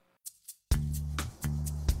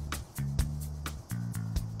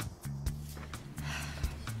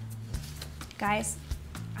Guys,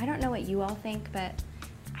 I don't know what you all think, but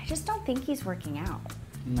I just don't think he's working out.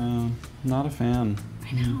 No, not a fan.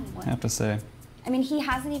 I know. I have to say. I mean, he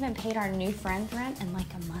hasn't even paid our new friend rent in like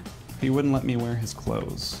a month. He wouldn't let me wear his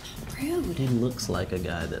clothes. Rude. He looks like a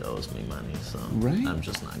guy that owes me money, so Right? I'm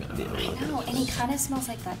just not gonna be able to look I at know, it. and he kind of smells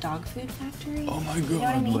like that dog food factory. Oh my god, You know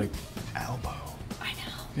what I mean? like elbow. I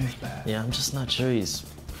know. It's bad. Yeah, I'm just not sure he's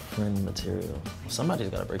friend material. Somebody's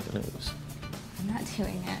gotta break the news. I'm not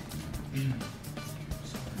doing it.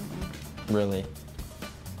 Really?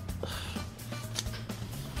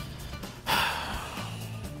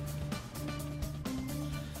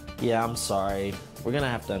 Yeah, I'm sorry. We're gonna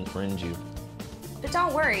have to unfriend you. But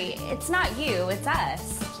don't worry, it's not you, it's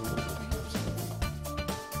us.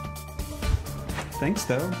 Thanks,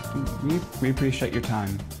 though. We appreciate your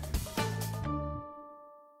time.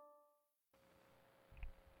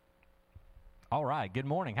 All right, good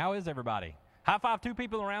morning. How is everybody? High five two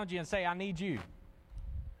people around you and say, I need you.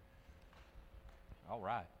 All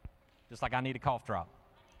right. Just like I need a cough drop.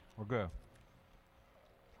 We're good.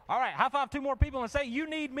 All right, high five two more people and say, you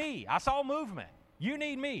need me. I saw movement. You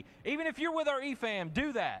need me. Even if you're with our EFAM,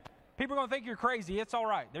 do that. People are going to think you're crazy. It's all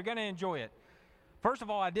right. They're going to enjoy it. First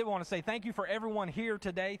of all, I did want to say thank you for everyone here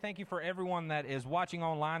today. Thank you for everyone that is watching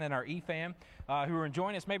online in our EFAM who are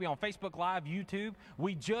enjoying us maybe on Facebook Live, YouTube.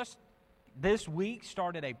 We just this week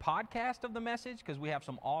started a podcast of the message because we have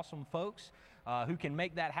some awesome folks who can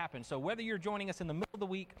make that happen. So whether you're joining us in the middle of the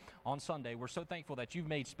week on Sunday, we're so thankful that you've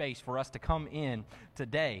made space for us to come in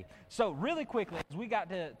today. So really quickly, as we got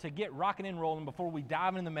to get rocking and rolling before we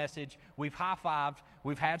dive into the message, we've high-fived,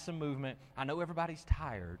 we've had some movement. I know everybody's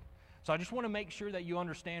tired, so I just want to make sure that you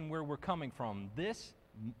understand where we're coming from. This,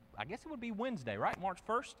 I guess it would be Wednesday, right? March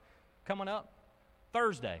 1st coming up?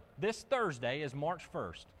 Thursday. This Thursday is March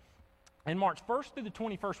 1st. And March 1st through the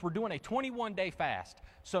 21st, we're doing a 21-day fast,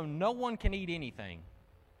 so no one can eat anything.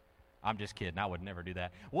 I'm just kidding. I would never do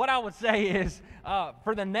that. What I would say is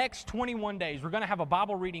for the next 21 days, we're going to have a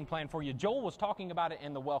Bible reading plan for you. Joel was talking about it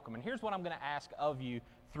in the welcome, and here's what I'm going to ask of you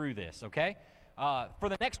through this, okay? For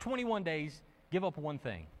the next 21 days, give up one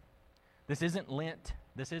thing. This isn't Lent.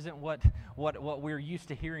 This isn't what we're used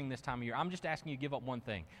to hearing this time of year. I'm just asking you to give up one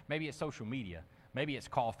thing. Maybe it's social media. Maybe it's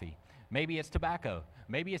coffee. Maybe it's tobacco.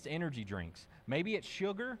 Maybe it's energy drinks. Maybe it's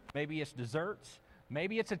sugar. Maybe it's desserts.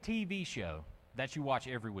 Maybe it's a TV show that you watch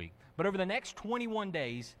every week. But over the next 21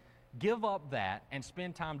 days, give up that and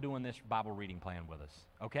spend time doing this Bible reading plan with us,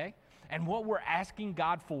 okay? And what we're asking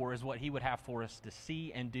God for is what He would have for us to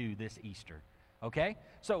see and do this Easter. Okay?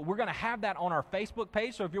 So we're going to have that on our Facebook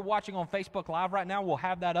page. So if you're watching on Facebook Live right now, we'll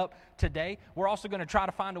have that up today. We're also going to try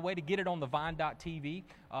to find a way to get it on the Vine.tv.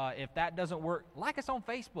 If that doesn't work, like us on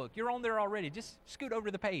Facebook. You're on there already. Just scoot over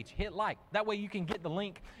to the page. Hit like. That way you can get the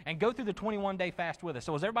link and go through the 21-day fast with us.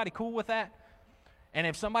 So is everybody cool with that? And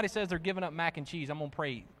if somebody says they're giving up mac and cheese, I'm going to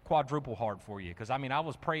pray quadruple hard for you. Because, I mean, I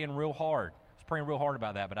was praying real hard. Praying real hard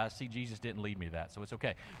about that, but I see Jesus didn't lead me to that, so it's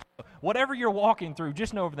okay. Whatever you're walking through,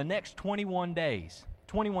 just know over the next 21 days,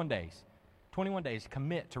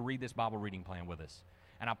 commit to read this Bible reading plan with us.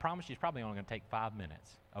 And I promise you it's probably only going to take 5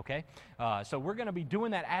 minutes, okay? So we're going to be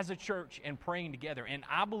doing that as a church and praying together. And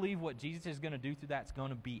I believe what Jesus is going to do through that is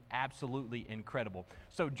going to be absolutely incredible.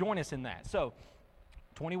 So join us in that. So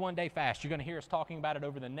 21-day fast, you're going to hear us talking about it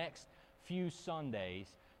over the next few Sundays.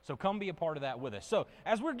 So come be a part of that with us. So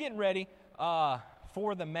as we're getting ready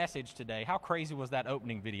for the message today, how crazy was that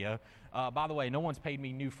opening video? By the way, no one's paid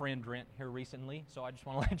me new friend rent here recently, so I just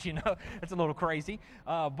want to let you know it's a little crazy.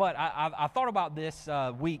 But I thought about this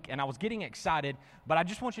week, and I was getting excited, but I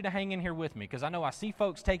just want you to hang in here with me because I know I see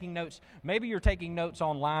folks taking notes. Maybe you're taking notes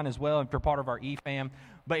online as well if you're part of our EFAM.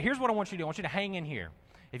 But here's what I want you to do. I want you to hang in here.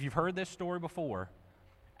 If you've heard this story before,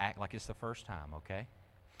 act like it's the first time, okay?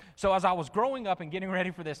 So as I was growing up and getting ready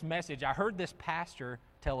for this message, I heard this pastor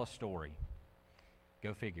tell a story.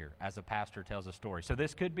 Go figure, as a pastor tells a story. So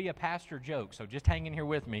this could be a pastor joke, so just hang in here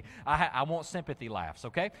with me. I want sympathy laughs,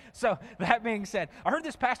 okay? So that being said, I heard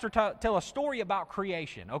this pastor tell a story about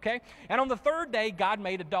creation, okay? And on the third day, God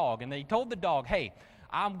made a dog, and he told the dog, hey,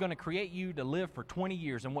 I'm going to create you to live for 20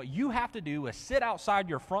 years, and what you have to do is sit outside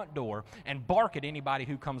your front door and bark at anybody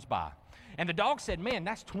who comes by. And the dog said, man,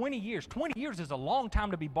 that's 20 years. 20 years is a long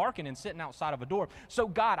time to be barking and sitting outside of a door. So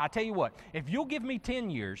God, I tell you what, if you'll give me 10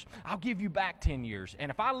 years, I'll give you back 10 years. And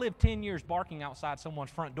if I live 10 years barking outside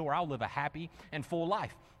someone's front door, I'll live a happy and full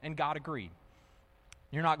life. And God agreed.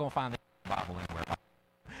 You're not going to find that in the Bible anywhere.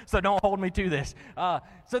 So don't hold me to this.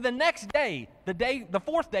 So the next day, the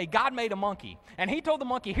fourth day, God made a monkey. And he told the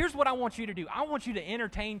monkey, here's what I want you to do. I want you to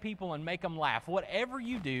entertain people and make them laugh. Whatever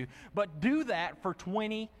you do, but do that for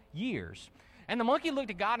 20 years. And the monkey looked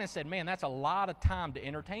at God and said, man, that's a lot of time to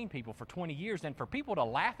entertain people for 20 years. And for people to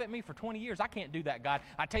laugh at me for 20 years, I can't do that, God.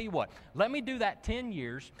 I tell you what, let me do that 10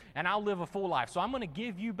 years, and I'll live a full life. So I'm going to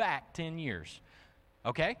give you back 10 years.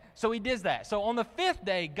 Okay? So he does that. So on the 5th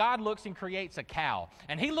day, God looks and creates a cow.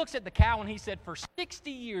 And he looks at the cow and he said, for 60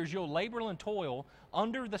 years you'll labor and toil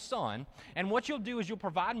under the sun. And what you'll do is you'll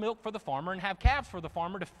provide milk for the farmer and have calves for the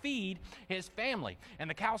farmer to feed his family. And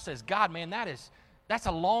the cow says, God, man, that's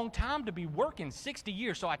a long time to be working, 60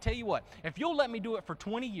 years. So I tell you what, if you'll let me do it for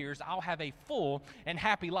 20 years, I'll have a full and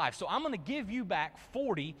happy life. So I'm going to give you back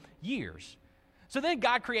 40 years. So then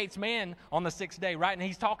God creates man on the 6th day, right? And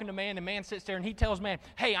he's talking to man, and man sits there and he tells man,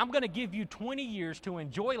 hey, I'm going to give you 20 years to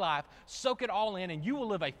enjoy life, soak it all in, and you will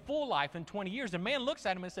live a full life in 20 years. And man looks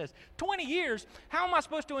at him and says, 20 years? How am I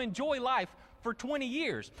supposed to enjoy life for 20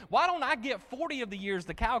 years? Why don't I get 40 of the years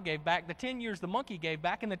the cow gave back, the 10 years the monkey gave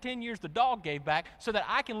back, and the 10 years the dog gave back, so that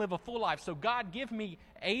I can live a full life? So God, give me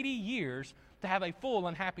 80 years to have a full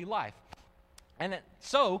and happy life. And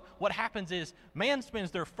so what happens is man spends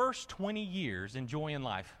their first 20 years enjoying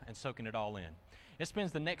life and soaking it all in. It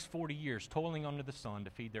spends the next 40 years toiling under the sun to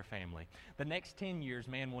feed their family. The next 10 years,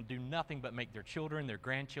 man will do nothing but make their children, their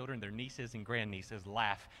grandchildren, their nieces and grandnieces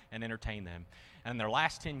laugh and entertain them. And their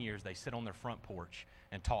last 10 years, they sit on their front porch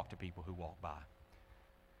and talk to people who walk by.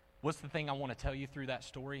 What's the thing I want to tell you through that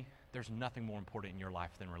story? There's nothing more important in your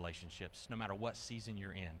life than relationships, no matter what season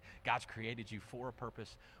you're in. God's created you for a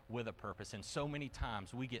purpose, with a purpose. And so many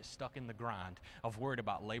times we get stuck in the grind of worried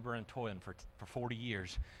about labor and toiling for 40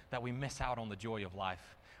 years that we miss out on the joy of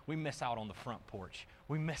life. We miss out on the front porch.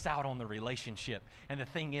 We miss out on the relationship. And the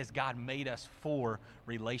thing is, God made us for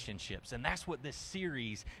relationships. And that's what this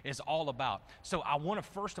series is all about. So I want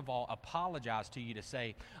to first of all apologize to you to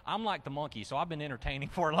say, I'm like the monkey, so I've been entertaining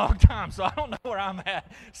for a long time, so I don't know where I'm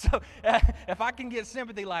at. So if I can get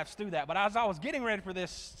sympathy laughs through that. But as I was getting ready for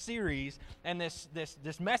this series and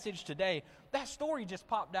this message today, that story just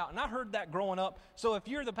popped out, and I heard that growing up. So if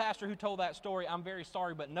you're the pastor who told that story, I'm very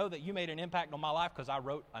sorry, but know that you made an impact on my life because I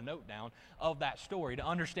wrote a note down of that story to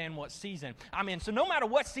understand what season I'm in. So no matter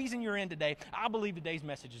what season you're in today, I believe today's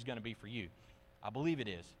message is going to be for you. I believe it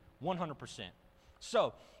is, 100%.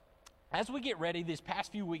 So as we get ready, these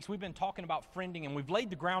past few weeks, we've been talking about friending, and we've laid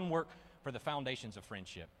the groundwork for the foundations of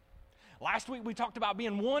friendship. Last week, we talked about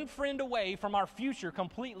being one friend away from our future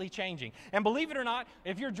completely changing. And believe it or not,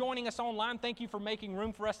 if you're joining us online, thank you for making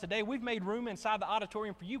room for us today. We've made room inside the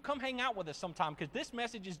auditorium for you. Come hang out with us sometime, because this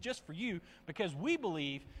message is just for you, because we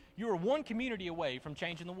believe you are one community away from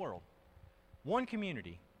changing the world. One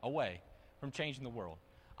community away from changing the world.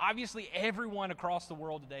 Obviously, everyone across the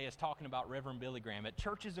world today is talking about Reverend Billy Graham at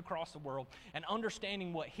churches across the world and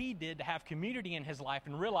understanding what he did to have community in his life,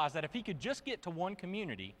 and realize that if he could just get to one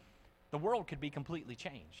community, the world could be completely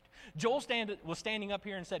changed. Joel was standing up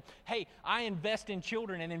here and said, hey, I invest in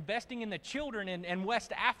children, and investing in the children in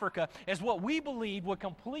West Africa is what we believe would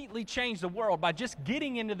completely change the world by just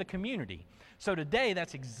getting into the community. So today,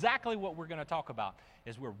 that's exactly what we're going to talk about,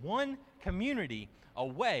 is we're one community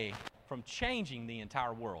away from changing the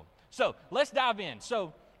entire world. So let's dive in.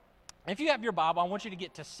 So if you have your Bible, I want you to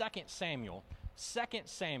get to 2 Samuel. 2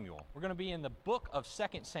 Samuel. We're going to be in the book of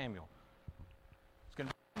 2 Samuel. It's going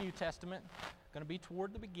to be New Testament, going to be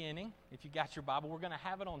toward the beginning. If you got your Bible, we're going to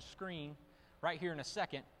have it on screen right here in a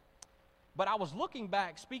second. But I was looking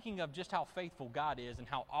back, speaking of just how faithful God is and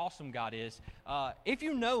how awesome God is. If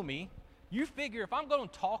you know me, you figure if I'm going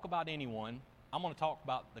to talk about anyone, I'm going to talk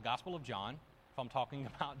about the Gospel of John. If I'm talking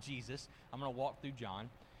about Jesus, I'm going to walk through John.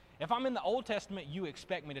 If I'm in the Old Testament, you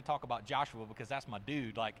expect me to talk about Joshua, because that's my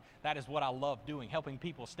dude. Like, that is what I love doing, helping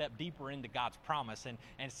people step deeper into God's promise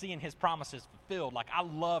and seeing his promises fulfilled. Like, I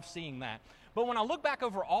love seeing that. But when I look back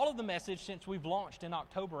over all of the message since we've launched in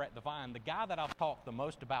October at the Vine, the guy that I've talked the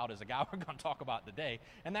most about is a guy we're going to talk about today,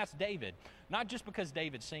 and that's David. Not just because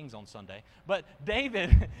David sings on Sunday, but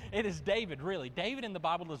David, it is David, really. David in the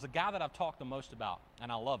Bible is the guy that I've talked the most about,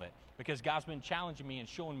 and I love it because God's been challenging me and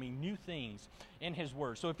showing me new things in his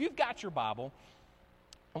word. So if you've got your Bible,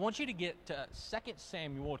 I want you to get to 2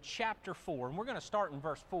 Samuel chapter 4, and we're going to start in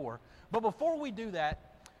verse 4. But before we do that,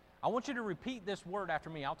 I want you to repeat this word after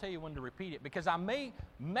me. I'll tell you when to repeat it, because I may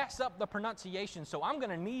mess up the pronunciation, so I'm going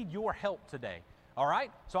to need your help today. All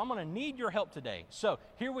right? So I'm going to need your help today. So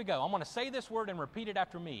here we go. I'm going to say this word and repeat it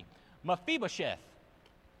after me. Mephibosheth.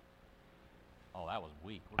 Oh, that was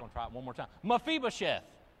weak. We're going to try it one more time. Mephibosheth.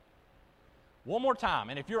 One more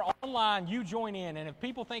time. And if you're online, you join in. And if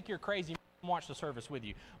people think you're crazy, watch the service with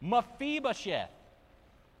you. Mephibosheth.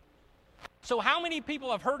 So how many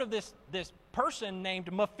people have heard of this person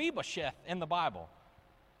named Mephibosheth in the Bible?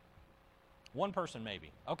 One person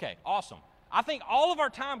maybe. Okay, awesome. I think all of our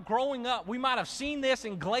time growing up, we might have seen this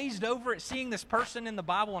and glazed over it, seeing this person in the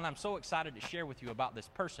Bible, and I'm so excited to share with you about this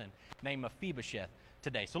person named Mephibosheth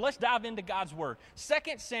today. So let's dive into God's Word. 2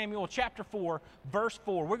 Samuel chapter 4, verse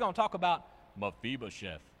 4. We're going to talk about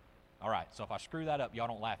Mephibosheth. All right, so if I screw that up, y'all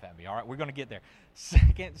don't laugh at me. All right, we're going to get there.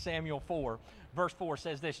 2 Samuel 4, verse 4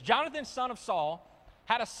 says this: Jonathan, son of Saul,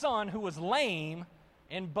 had a son who was lame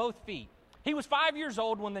in both feet. He was 5 years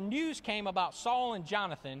old when the news came about Saul and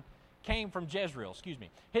Jonathan came from Jezreel.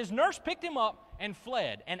 His nurse picked him up and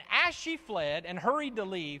fled. And as she fled and hurried to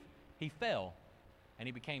leave, he fell and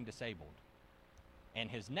he became disabled. And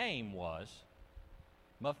his name was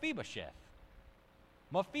Mephibosheth.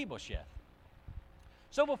 Mephibosheth.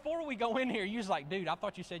 So before we go in here, you was like, dude, I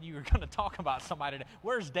thought you said you were going to talk about somebody today.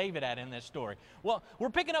 Where's David at in this story? Well, we're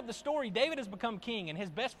picking up the story. David has become king, and his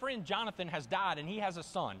best friend Jonathan has died, and he has a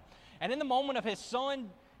son. And in the moment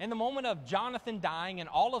of Jonathan dying and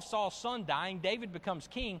all of Saul's son dying, David becomes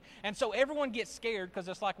king. And so everyone gets scared because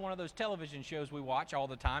it's like one of those television shows we watch all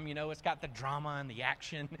the time. You know, it's got the drama and the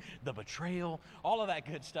action, the betrayal, all of that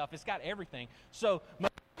good stuff. It's got everything. So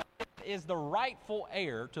Mephibosheth is the rightful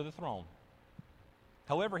heir to the throne.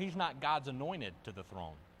 However, he's not God's anointed to the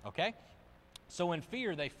throne, okay? So in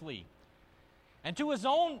fear, they flee. And to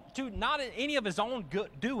not any of his own good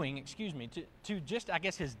doing, to just, I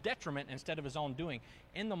guess, his detriment instead of his own doing,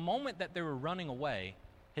 in the moment that they were running away,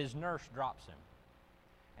 his nurse drops him,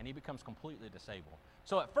 and he becomes completely disabled.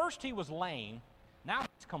 So at first he was lame, now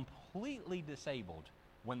he's completely disabled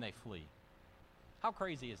when they flee. How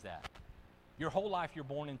crazy is that? Your whole life you're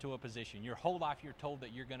born into a position. Your whole life you're told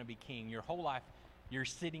that you're going to be king. Your whole life you're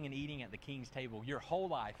sitting and eating at the king's table. Your whole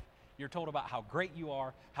life you're told about how great you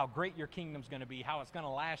are, how great your kingdom's going to be, how it's going to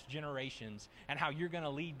last generations, and how you're going to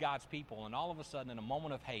lead God's people. And all of a sudden, in a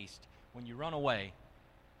moment of haste, when you run away,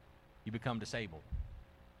 you become disabled.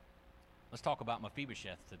 Let's talk about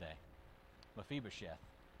Mephibosheth today. Mephibosheth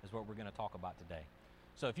is what we're going to talk about today.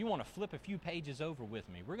 So if you want to flip a few pages over with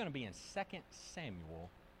me, we're going to be in 2 Samuel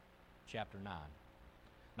chapter 9.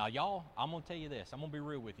 Now, y'all, I'm going to tell you this. I'm going to be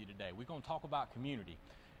real with you today. We're going to talk about community.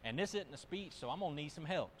 And this isn't a speech, so I'm going to need some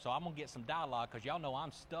help. So I'm going to get some dialogue because y'all know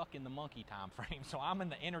I'm stuck in the monkey time frame. So I'm in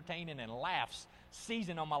the entertaining and laughs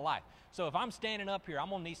season of my life. So if I'm standing up here, I'm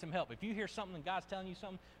going to need some help. If you hear something and God's telling you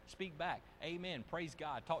something, speak back. Amen. Praise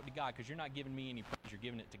God. Talk to God because you're not giving me any praise. You're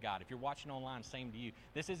giving it to God. If you're watching online, same to you.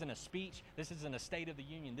 This isn't a speech. This isn't a State of the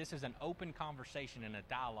Union. This is an open conversation and a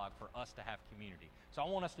dialogue for us to have community. So I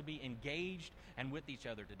want us to be engaged and with each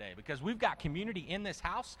other today because we've got community in this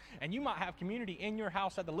house, and you might have community in your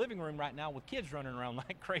house at the living room right now with kids running around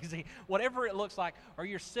like crazy, whatever it looks like, or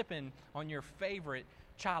you're sipping on your favorite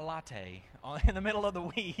chai latte in the middle of the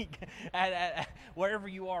week at wherever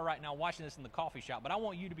you are right now watching this in the coffee shop. But I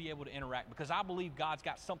want you to be able to interact because I believe God's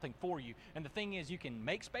got something for you. And the thing is, you can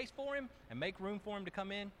make space for him and make room for him to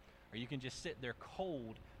come in, or you can just sit there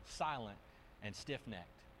cold, silent, and stiff-necked.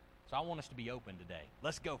 So I want us to be open today.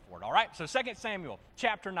 Let's go for it, all right? So 2 Samuel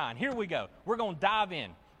chapter 9. Here we go. We're going to dive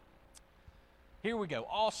in. Here we go.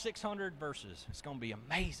 All 600 verses. It's going to be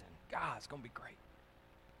amazing. God, it's going to be great.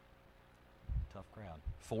 Tough crowd.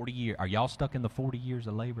 40 years. Are y'all stuck in the 40 years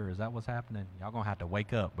of labor? Is that what's happening? Y'all going to have to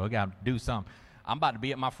wake up. We got to do something. I'm about to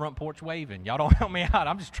be at my front porch waving. Y'all don't help me out.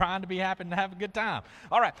 I'm just trying to be happy and have a good time.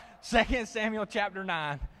 All right. 2 Samuel chapter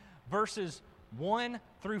 9, verses 1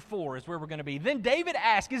 through 4 is where we're going to be. Then David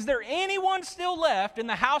asked, is there anyone still left in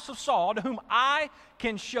the house of Saul to whom I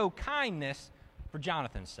can show kindness for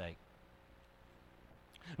Jonathan's sake?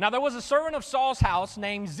 Now there was a servant of Saul's house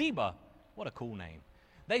named Ziba. What a cool name.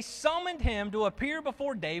 They summoned him to appear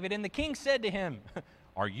before David, and the king said to him,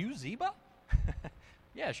 are you Ziba?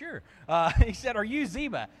 Yeah, sure. He said, are you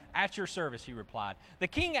Ziba? At your service, he replied. The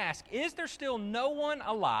king asked, is there still no one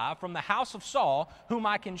alive from the house of Saul whom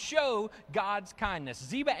I can show God's kindness?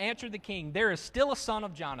 Ziba answered the king, there is still a son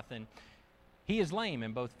of Jonathan. He is lame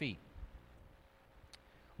in both feet.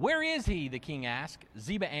 Where is he? The king asked.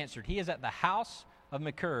 Ziba answered, he is at the house of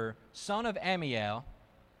Machir, son of Amiel,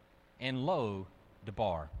 in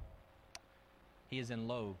Lo-debar. He is in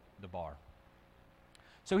Lo-debar.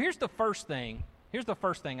 So here's the first thing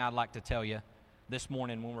I'd like to tell you this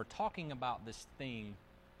morning when we're talking about this thing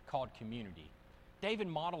called community. David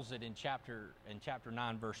models it in chapter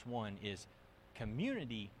 9, verse 1, is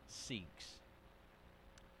community seeks.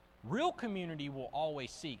 Real community will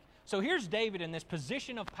always seek. So here's David in this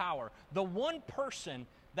position of power, the one person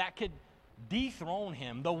that could dethrone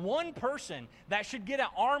him, the one person that should get an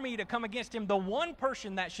army to come against him, the one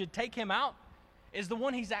person that should take him out is the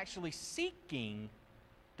one he's actually seeking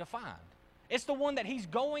to find. It's the one that he's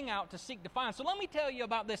going out to seek to find. So let me tell you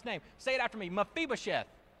about this name. Say it after me, Mephibosheth.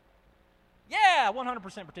 Yeah, 100%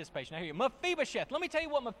 participation. I hear you. Mephibosheth. Let me tell you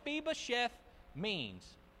what Mephibosheth means.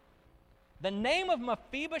 The name of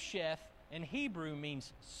Mephibosheth in Hebrew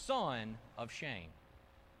means son of shame.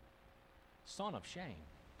 Son of shame.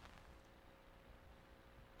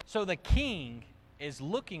 So the king is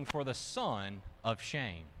looking for the son of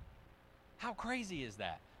shame. How crazy is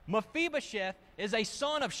that? Mephibosheth is a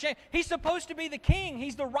son of shame. He's supposed to be the king.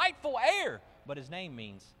 He's the rightful heir. But his name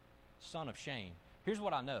means son of shame. Here's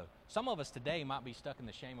what I know. Some of us today might be stuck in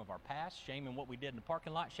the shame of our past, shame in what we did in the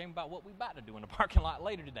parking lot, shame about what we're about to do in the parking lot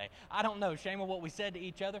later today. I don't know. Shame of what we said to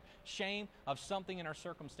each other, shame of something in our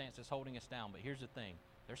circumstances holding us down. But here's the thing.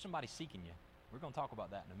 There's somebody seeking you. We're going to talk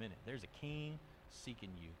about that in a minute. There's a king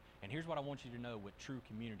seeking you. And here's what I want you to know what true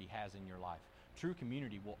community has in your life. True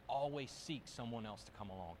community will always seek someone else to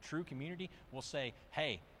come along. True community will say,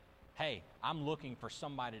 hey, I'm looking for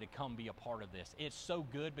somebody to come be a part of this. It's so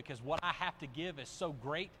good because what I have to give is so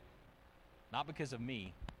great, not because of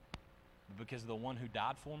me, but because of the one who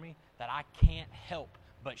died for me, that I can't help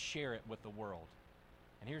but share it with the world.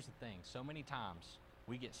 And here's the thing. So many times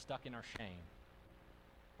we get stuck in our shame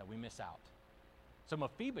that we miss out. So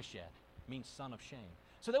Mephibosheth means son of shame.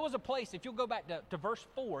 So there was a place, if you'll go back to verse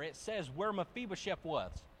 4, it says where Mephibosheth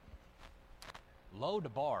was.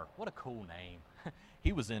 Lo-debar. What a cool name.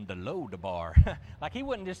 He was in the Lo-debar. Like he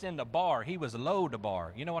wasn't just in the bar, he was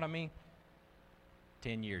Lo-debar. You know what I mean?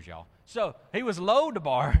 10 years, y'all. So he was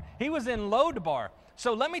Lo-debar. He was in Lo-debar.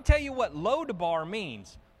 So let me tell you what Lo-debar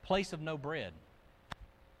means. Place of no bread.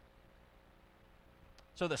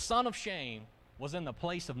 So the son of shame was in the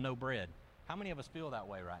place of no bread. How many of us feel that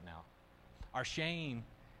way right now? Our shame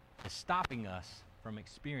is stopping us from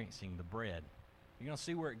experiencing the bread. You're going to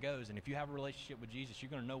see where it goes, and if you have a relationship with Jesus, you're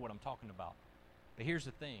going to know what I'm talking about. But here's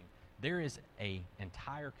the thing. There is an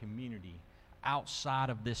entire community outside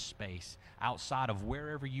of this space, outside of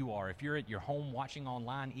wherever you are. If you're at your home watching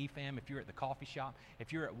online, EFAM, if you're at the coffee shop,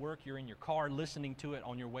 if you're at work, you're in your car listening to it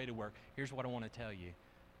on your way to work, here's what I want to tell you.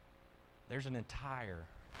 There's an entire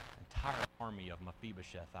army of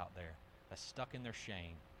Mephibosheth out there that's stuck in their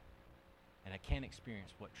shame, and they can't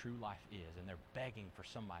experience what true life is, and they're begging for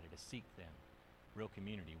somebody to seek them. Real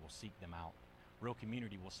community will seek them out. Real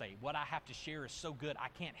community will say, what I have to share is so good, I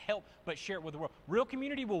can't help but share it with the world. Real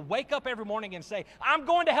community will wake up every morning and say, I'm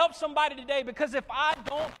going to help somebody today, because if I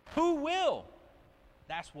don't, who will?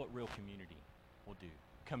 That's what real community will do.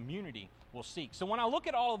 Community will seek. So when I look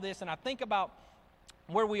at all of this and I think about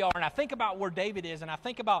where we are, and I think about where David is, and I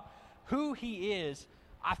think about who he is,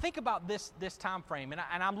 I think about this time frame, and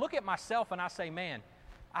I'm looking at myself and I say, man,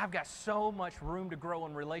 I've got so much room to grow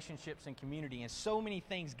in relationships and community, and so many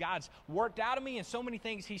things God's worked out of me, and so many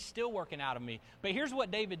things he's still working out of me. But here's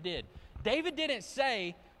what David did. David didn't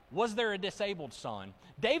say, was there a disabled son?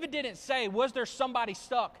 David didn't say, was there somebody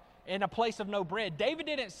stuck in a place of no bread? David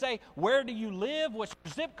didn't say, where do you live? What's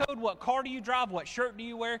your zip code? What car do you drive? What shirt do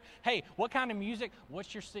you wear? Hey, what kind of music?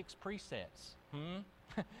 What's your 6 presets?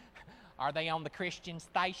 Are they on the Christian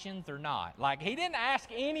stations or not? Like, he didn't ask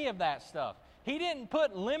any of that stuff. He didn't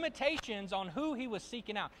put limitations on who he was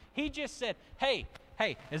seeking out. He just said, hey,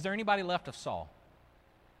 is there anybody left of Saul?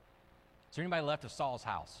 Is there anybody left of Saul's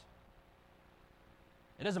house?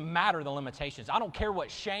 It doesn't matter the limitations. I don't care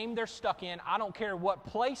what shame they're stuck in. I don't care what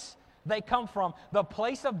place they come from, the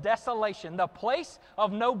place of desolation, the place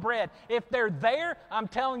of no bread. If they're there, I'm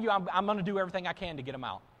telling you, I'm going to do everything I can to get them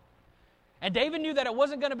out. And David knew that it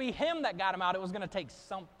wasn't going to be him that got him out. It was going to take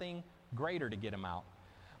something greater to get him out.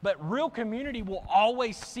 But real community will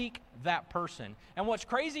always seek that person. And what's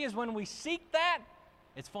crazy is when we seek that,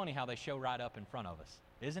 it's funny how they show right up in front of us,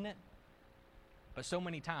 isn't it? But so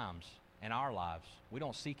many times in our lives, we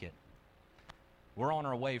don't seek it. We're on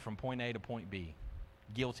our way from point A to point B,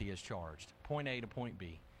 guilty as charged, point A to point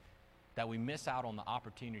B, that we miss out on the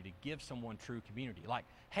opportunity to give someone true community. Like,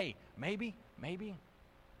 hey, maybe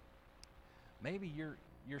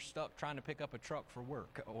you're stuck trying to pick up a truck for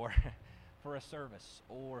work or for a service,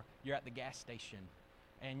 or you're at the gas station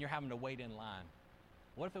and you're having to wait in line.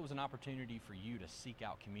 What if it was an opportunity for you to seek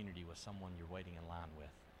out community with someone you're waiting in line with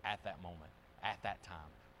at that moment, at that time?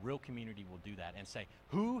 Real community will do that and say,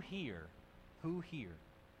 who here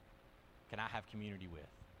can I have community with?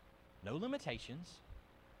 No limitations,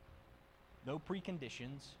 no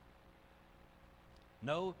preconditions,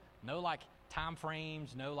 no like time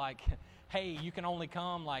frames, no like, hey, you can only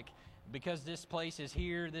come like because this place is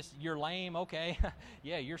here, you're lame, okay.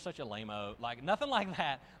 Yeah, you're such a lame-o. Like, nothing like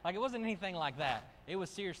that. Like, it wasn't anything like that. It was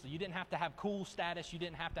seriously, you didn't have to have cool status. You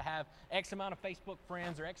didn't have to have X amount of Facebook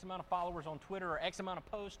friends or X amount of followers on Twitter or X amount of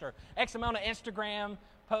posts or X amount of Instagram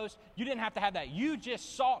post. You didn't have to have that. You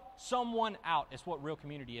just sought someone out. It's what real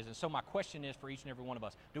community is. And so my question is for each and every one of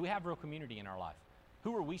us, do we have real community in our life?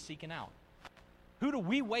 Who are we seeking out? Who do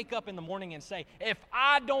we wake up in the morning and say, if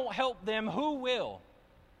I don't help them, who will?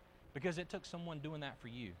 Because it took someone doing that for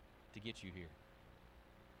you to get you here.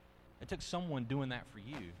 It took someone doing that for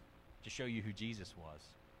you to show you who Jesus was.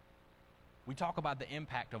 We talk about the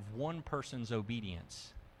impact of one person's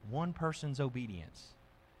obedience,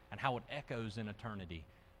 and how it echoes in eternity.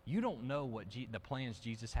 You don't know what the plans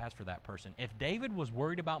Jesus has for that person. If David was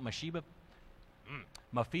worried about Mephibosheth's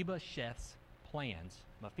plans,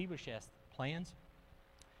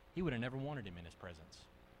 he would have never wanted him in his presence.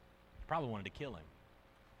 He probably wanted to kill him,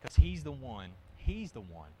 because he's the one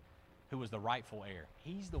who was the rightful heir.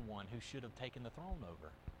 He's the one who should have taken the throne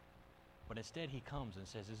over. But instead he comes and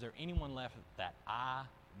says, is there anyone left that I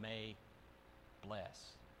may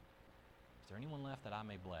bless? Is there anyone left that I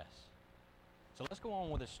may bless? So let's go on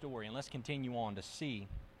with this story, and let's continue on to see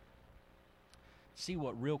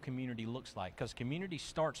what real community looks like. Because community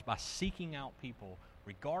starts by seeking out people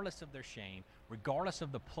regardless of their shame, regardless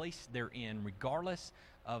of the place they're in, regardless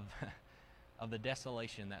of the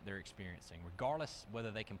desolation that they're experiencing, regardless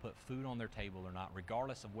whether they can put food on their table or not,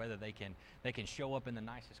 regardless of whether they can show up in the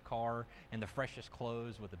nicest car and the freshest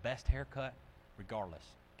clothes with the best haircut, regardless,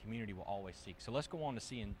 community will always seek. So let's go on to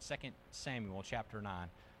see in 2 Samuel chapter 9,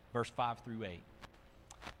 verse 5 through 8,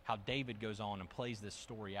 how David goes on and plays this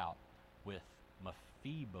story out with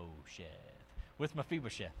Mephibosheth.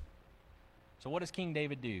 So what does King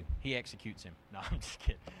David do? He executes him. No, I'm just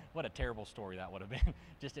kidding. What a terrible story that would have been.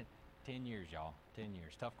 Just in 10 years, y'all. 10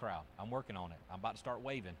 years. Tough crowd. I'm working on it. I'm about to start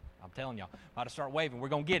waving. I'm telling y'all. About to start waving. We're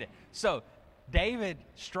going to get it. So David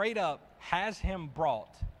straight up has him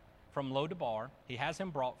brought from Lo-debar. He has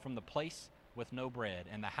him brought from the place with no bread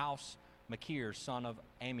and the house Machir, son of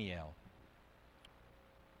Amiel.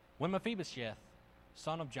 When Mephibosheth,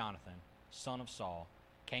 son of Jonathan, son of Saul,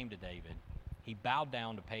 came to David, he bowed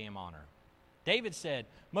down to pay him honor. David said,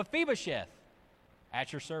 Mephibosheth,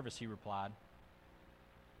 at your service, he replied.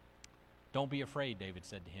 Don't be afraid, David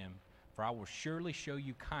said to him, for I will surely show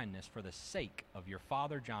you kindness for the sake of your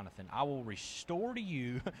father Jonathan. I will restore to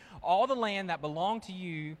you all the land that belonged to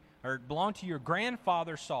you, or belonged to your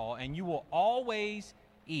grandfather Saul, and you will always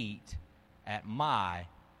eat at my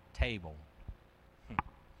table.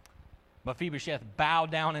 Mephibosheth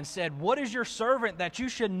bowed down and said, what is your servant that you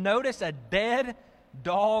should notice a dead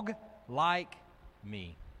dog like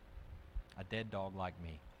me? A dead dog like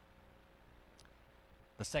me.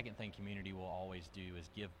 The second thing community will always do is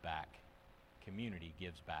give back. Community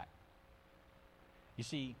gives back. You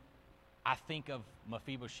see, I think of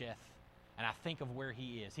Mephibosheth, and I think of where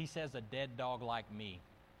he is. He says a dead dog like me.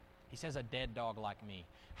 He says a dead dog like me.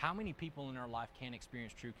 How many people in our life can't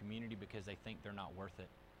experience true community because they think they're not worth it?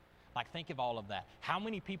 Like, think of all of that. How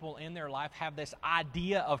many people in their life have this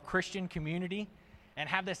idea of Christian community and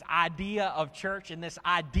have this idea of church and this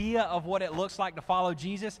idea of what it looks like to follow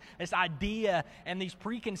Jesus, this idea and these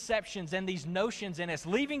preconceptions and these notions, and it's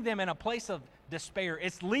leaving them in a place of despair.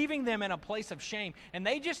 It's leaving them in a place of shame, and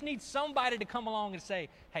they just need somebody to come along and say,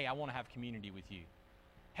 hey, I want to have community with you.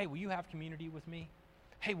 Hey, will you have community with me?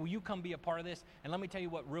 Hey, will you come be a part of this? And let me tell you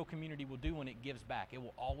what real community will do when it gives back. It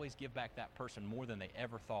will always give back that person more than they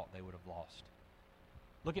ever thought they would have lost.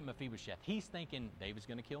 Look at Mephibosheth. He's thinking, David's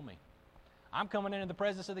going to kill me. I'm coming into the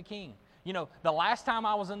presence of the king. You know, the last time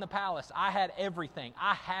I was in the palace, I had everything.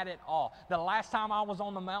 I had it all. The last time I was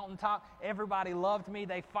on the mountaintop, everybody loved me.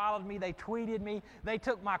 They followed me. They tweeted me. They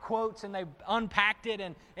took my quotes and they unpacked it.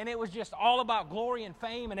 And it was just all about glory and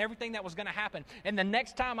fame and everything that was going to happen. And the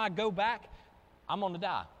next time I go back, I'm going to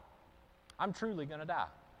die. I'm truly going to die.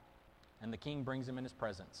 And the king brings him in his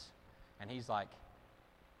presence. And he's like,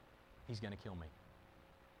 he's going to kill me.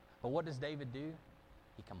 But what does David do?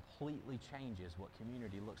 He completely changes what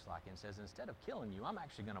community looks like and says, instead of killing you, I'm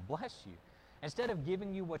actually going to bless you. Instead of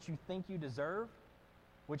giving you what you think you deserve,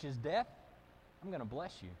 which is death, I'm going to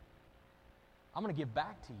bless you. I'm going to give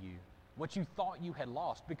back to you what you thought you had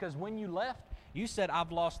lost. Because when you left, you said,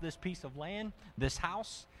 I've lost this piece of land, this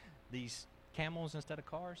house, these camels instead of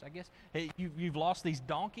cars, I guess. Hey, you've lost these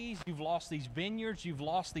donkeys, you've lost these vineyards, you've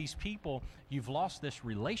lost these people, you've lost this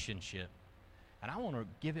relationship. And I want to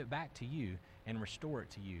give it back to you and restore it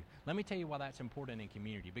to you. Let me tell you why that's important in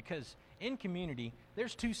community. Because in community,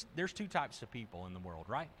 there's two types of people in the world,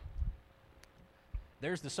 right?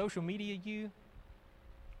 There's the social media you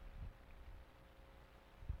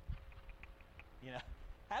know,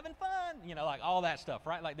 having fun, you know, like all that stuff,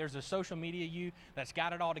 right? Like there's a social media you that's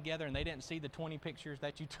got it all together and they didn't see the 20 pictures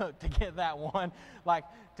that you took to get that one, like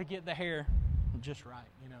to get the hair them just right,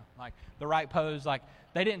 like the right pose. Like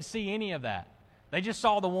they didn't see any of that. They just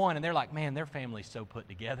saw the one, and they're like, man, their family's so put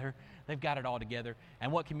together. They've got it all together.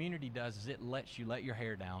 And what community does is it lets you let your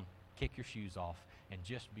hair down, kick your shoes off, and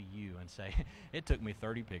just be you and say, it took me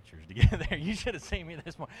 30 pictures to get there. You should have seen me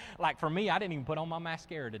this morning. Like for me, I didn't even put on my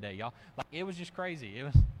mascara today, y'all. Like it was just crazy. It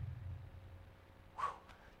was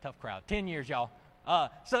tough crowd. 10 years, y'all.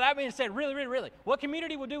 So that being said, really, what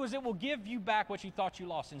community will do is it will give you back what you thought you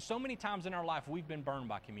lost. And so many times in our life, we've been burned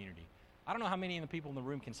by community. I don't know how many of the people in the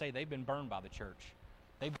room can say they've been burned by the church.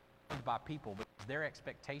 They've been burned by people, but their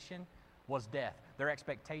expectation was death. Their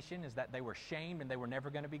expectation is that they were shamed and they were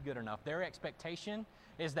never going to be good enough. Their expectation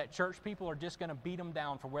is that church people are just going to beat them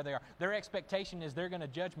down for where they are. Their expectation is they're going to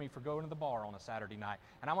judge me for going to the bar on a Saturday night.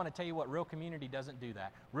 And I want to tell you what, real community doesn't do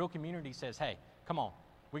that. Real community says, hey, come on,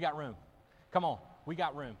 we got room. Come on, we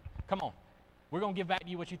got room. Come on. We're going to give back to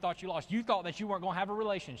you what you thought you lost. You thought that you weren't going to have a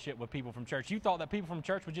relationship with people from church. You thought that people from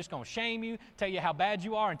church were just going to shame you, tell you how bad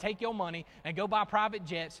you are, and take your money and go buy private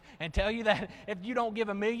jets and tell you that if you don't give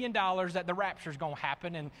 $1 million that the rapture's going to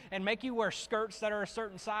happen and make you wear skirts that are a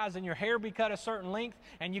certain size and your hair be cut a certain length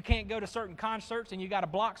and you can't go to certain concerts and you got to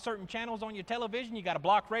block certain channels on your television. You got to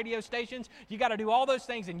block radio stations. You got to do all those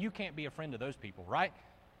things, and you can't be a friend of those people, right?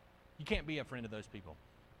 You can't be a friend of those people.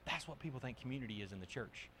 That's what people think community is in the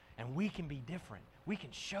church. And we can be different. We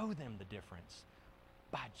can show them the difference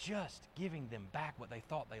by just giving them back what they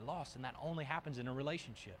thought they lost. And that only happens in a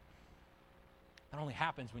relationship. That only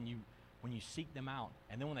happens when you seek them out.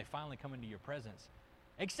 And then when they finally come into your presence,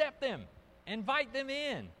 accept them. Invite them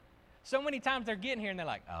in. So many times they're getting here and they're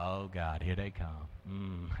like, oh, God, here they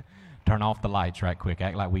come. Turn off the lights right quick.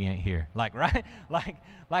 Act like we ain't here. Like, right?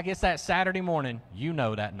 Like it's that Saturday morning. You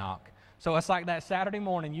know that knock. So it's like that Saturday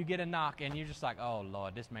morning, you get a knock, and you're just like, oh,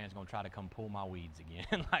 Lord, this man's going to try to come pull my weeds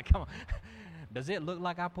again. Like, come on. Does it look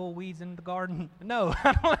like I pull weeds in the garden? No,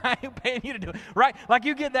 I ain't paying you to do it. Right? Like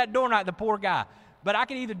you get that door knock, the poor guy. But I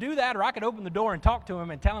could either do that or I could open the door and talk to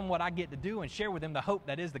him and tell him what I get to do and share with him the hope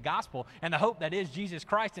that is the gospel and the hope that is Jesus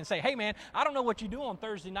Christ and say, hey, man, I don't know what you do on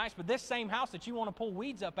Thursday nights, but this same house that you want to pull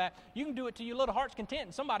weeds up at, you can do it to your little heart's content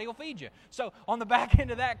and somebody will feed you. So on the back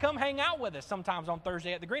end of that, come hang out with us sometimes on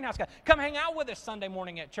Thursday at the greenhouse. Come hang out with us Sunday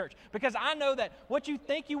morning at church, because I know that what you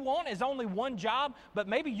think you want is only one job, but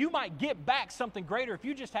maybe you might get back something greater if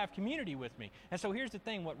you just have community with me. And so here's the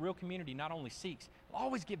thing, what real community not only seeks,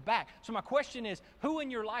 always give back. So my question is, who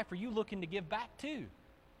in your life are you looking to give back to?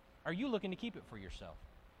 Are you looking to keep it for yourself?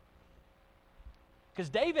 Because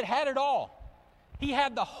David had it all. He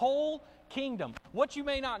had the whole kingdom. What you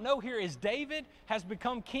may not know here is David has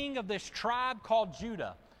become king of this tribe called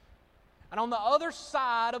Judah. And on the other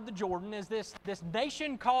side of the Jordan is this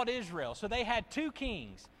nation called Israel. So they had two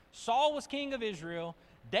kings. Saul was king of Israel.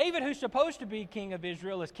 David, who's supposed to be king of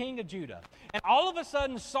Israel, is king of Judah. And all of a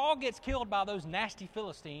sudden, Saul gets killed by those nasty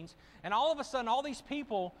Philistines. And all of a sudden, all these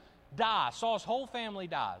people die. Saul's whole family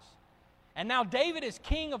dies. And now David is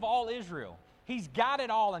king of all Israel. He's got it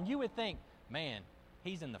all. And you would think, man,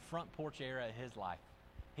 he's in the front porch era of his life.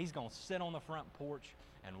 He's going to sit on the front porch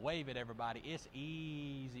and wave at everybody. It's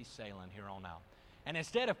easy sailing here on out. And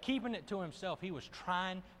instead of keeping it to himself, he was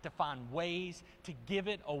trying to find ways to give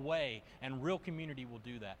it away. And real community will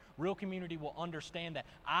do that. Real community will understand that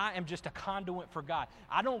I am just a conduit for God.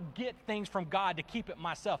 I don't get things from God to keep it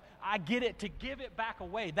myself. I get it to give it back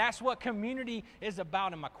away. That's what community is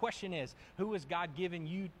about. And my question is, who is God giving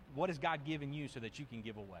you? What is God giving you so that you can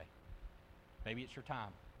give away? Maybe it's your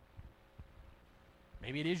time.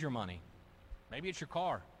 Maybe it is your money. Maybe it's your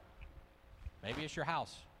car. Maybe it's your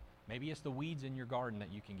house. Maybe it's the weeds in your garden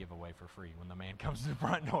that you can give away for free when the man comes to the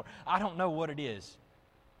front door. I don't know what it is,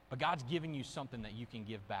 but God's giving you something that you can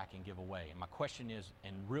give back and give away. And my question is,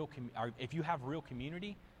 if you have real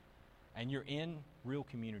community and you're in real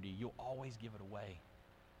community, you'll always give it away.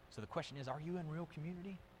 So the question is, are you in real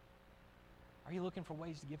community? Are you looking for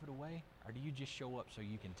ways to give it away? Or do you just show up so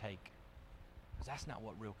you can take? Because that's not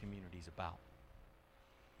what real community is about.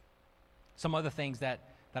 Some other things that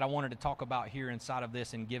I wanted to talk about here inside of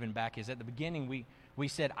this and giving back is at the beginning we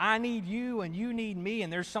said, I need you and you need me.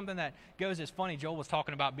 And there's something that goes, it's funny, Joel was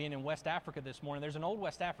talking about being in West Africa this morning. There's an old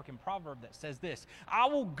West African proverb that says this: I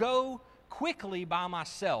will go quickly by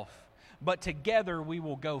myself, but together we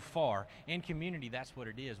will go far. In community, that's what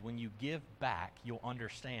it is. When you give back, you'll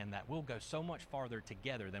understand that we'll go so much farther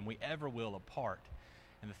together than we ever will apart.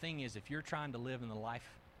 And the thing is, if you're trying to live in the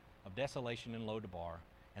life of desolation in Lodabar,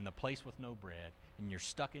 and the place with no bread, and you're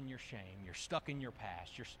stuck in your shame, you're stuck in your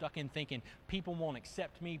past, you're stuck in thinking people won't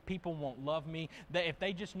accept me, people won't love me, that if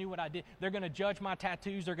they just knew what I did, they're going to judge my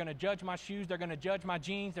tattoos, they're going to judge my shoes, they're going to judge my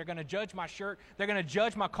jeans, they're going to judge my shirt, they're going to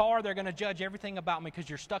judge my car, they're going to judge everything about me because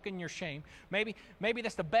you're stuck in your shame. Maybe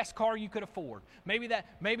that's the best car you could afford. Maybe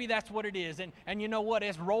that's what it is. And you know what?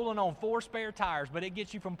 It's rolling on 4 spare tires, but it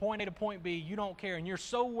gets you from point A to point B. You don't care. And you're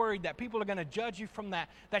so worried that people are going to judge you from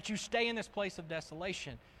that you stay in this place of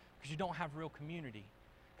desolation because you don't have real community,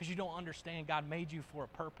 because you don't understand God made you for a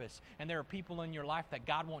purpose, and there are people in your life that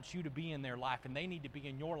God wants you to be in their life, and they need to be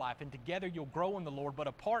in your life, and together you'll grow in the Lord, but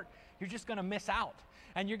apart, you're just going to miss out,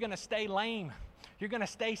 and you're going to stay lame. You're going to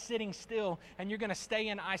stay sitting still, and you're going to stay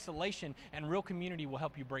in isolation, and real community will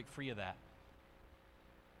help you break free of that,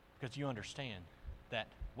 because you understand that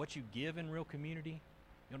what you give in real community,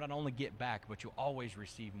 you'll not only get back, but you'll always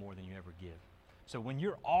receive more than you ever give. So when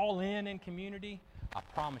you're all in community, I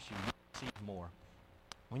promise you, you'll receive more.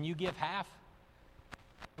 When you give half,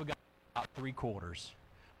 you'll get about 3/4.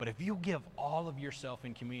 But if you give all of yourself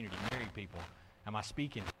in community, married people, am I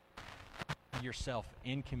speaking yourself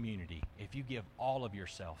in community? If you give all of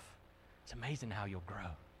yourself, it's amazing how you'll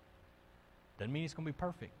grow. Doesn't mean it's going to be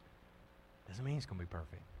perfect. Doesn't mean it's going to be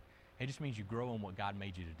perfect. It just means you grow in what God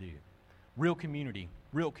made you to do. Real community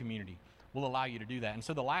will allow you to do that. And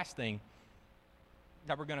so the last thing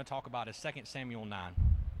that we're going to talk about is 2 Samuel 9.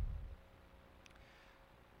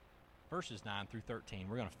 Verses 9 through 13.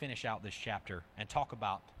 We're going to finish out this chapter and talk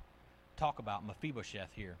about Mephibosheth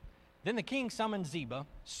here. Then the king summoned Ziba,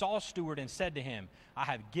 Saul's steward, and said to him, I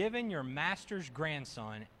have given your master's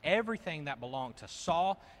grandson everything that belonged to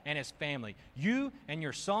Saul and his family. You and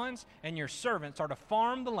your sons and your servants are to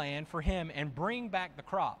farm the land for him and bring back the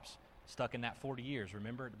crops. Stuck in that 40 years,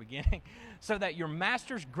 remember at the beginning? So that your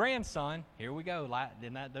master's grandson, here we go,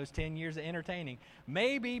 those 10 years of entertaining,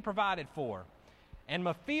 may be provided for. And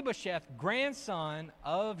Mephibosheth, grandson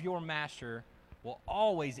of your master, will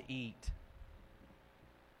always eat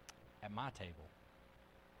at my table.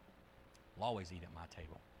 Will always eat at my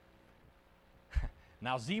table.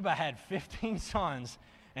 Now Ziba had 15 sons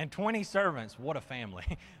and 20 servants. What a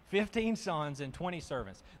family. 15 sons and 20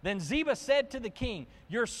 servants. Then Ziba said to the king,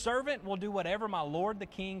 your servant will do whatever my lord the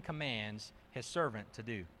king commands his servant to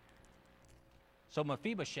do. So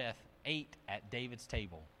Mephibosheth ate at David's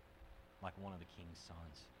table like one of the king's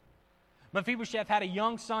sons. Mephibosheth had a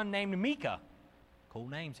young son named Micah. Cool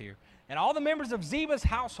names here. And all the members of Ziba's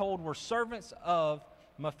household were servants of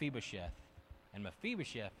Mephibosheth. And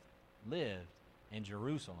Mephibosheth lived in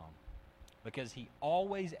Jerusalem because he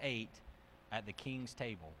always ate at the king's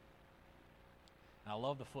table. And I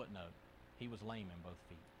love the footnote. He was lame in both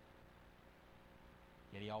feet.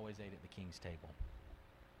 Yet he always ate at the king's table.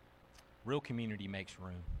 Real community makes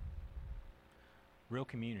room. Real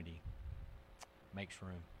community makes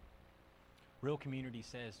room. Real community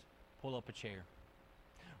says, pull up a chair.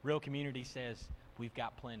 Real community says, we've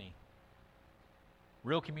got plenty.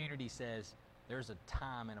 Real community says, there's a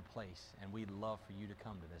time and a place, and we'd love for you to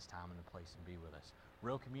come to this time and a place and be with us.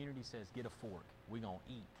 Real community says, get a fork. We're going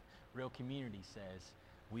to eat. Real community says,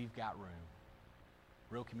 we've got room.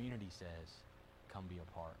 Real community says, come be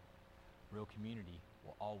a part. Real community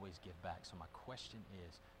will always give back. So my question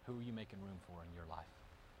is, who are you making room for in your life?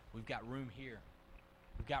 We've got room here.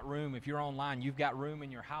 We've got room. If you're online, you've got room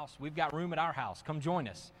in your house. We've got room at our house. Come join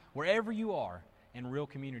us. Wherever you are in real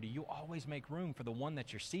community, you always make room for the one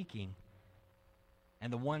that you're seeking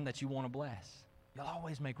and the one that you want to bless. You'll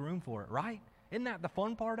always make room for it, right? Isn't that the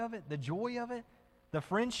fun part of it? The joy of it? The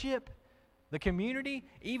friendship? The community?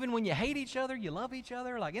 Even when you hate each other, you love each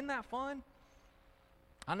other. Like, isn't that fun?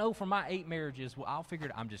 I know for my 8 marriages, well, I'll figure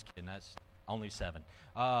it. I'm just kidding. That's only 7.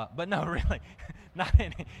 But no, really.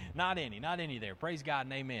 Not any there. Praise God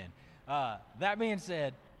and amen. That being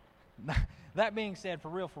said, for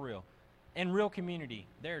real, in real community,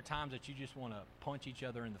 there are times that you just want to punch each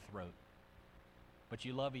other in the throat. But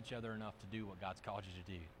you love each other enough to do what God's called you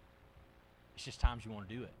to do. It's just times you want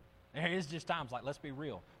to do it. There is just times, like, let's be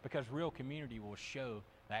real, because real community will show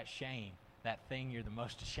that shame, that thing you're the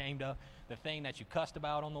most ashamed of, the thing that you cussed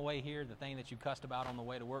about on the way here, the thing that you cussed about on the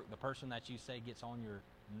way to work, the person that you say gets on your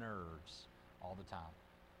nerves all the time.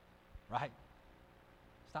 Right?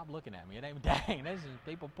 Stop looking at me. It ain't dang. This is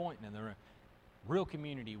people pointing in the room. Real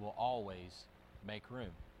community will always make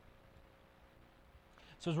room.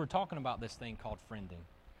 So as we're talking about this thing called friending,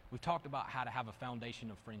 we've talked about how to have a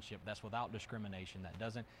foundation of friendship that's without discrimination, that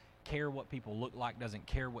doesn't care what people look like, doesn't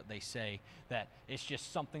care what they say, that it's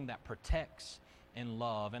just something that protects in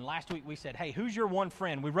love. And last week we said, hey, who's your one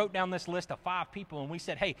friend? We wrote down this list of 5 people, and we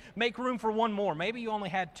said, hey, make room for one more. Maybe you only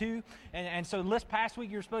had 2. And so this past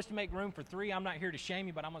week you were supposed to make room for 3. I'm not here to shame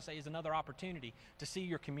you, but I'm going to say it's another opportunity to see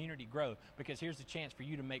your community grow, because here's a chance for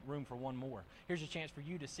you to make room for one more. Here's a chance for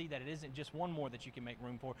you to see that it isn't just one more that you can make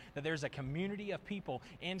room for, that there's a community of people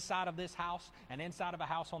inside of this house and inside of a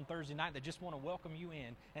house on Thursday night that just want to welcome you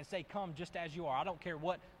in and say, come just as you are. I don't care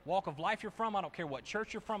what walk of life you're from. I don't care what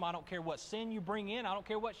church you're from. I don't care what sin you bring in. I don't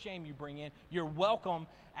care what shame you bring in. You're welcome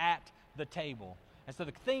at the table. And so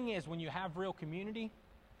the thing is, when you have real community,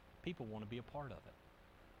 people want to be a part of it.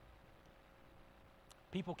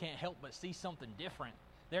 People can't help but see something different.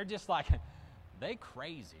 They're just like, they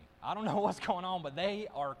crazy. I don't know what's going on, but they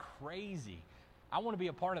are crazy. I want to be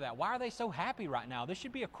a part of that. Why are they so happy right now? This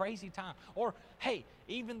should be a crazy time. Or, hey,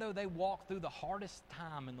 even though they walk through the hardest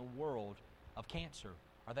time in the world of cancer,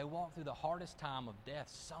 or they walk through the hardest time of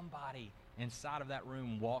death, somebody inside of that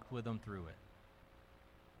room walked with them through it.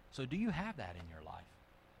 So do you have that in your life?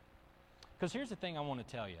 Because here's the thing I want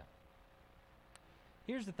to tell you.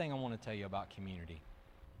 Here's the thing I want to tell you about community.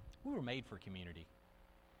 We were made for community.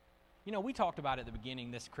 You know, we talked about at the beginning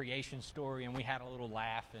this creation story, and we had a little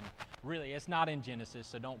laugh, and really, it's not in Genesis,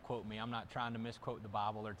 so don't quote me. I'm not trying to misquote the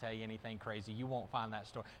Bible or tell you anything crazy. You won't find that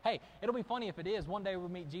story. Hey, it'll be funny if it is. One day we'll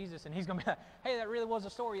meet Jesus, and he's going to be like, hey, that really was a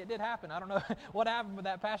story. It did happen. I don't know what happened, but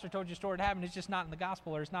that pastor told you a story that happened. It's just not in the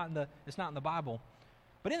gospel, or it's not in the Bible.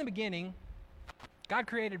 But in the beginning, God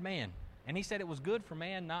created man, and he said it was good for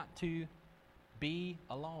man not to be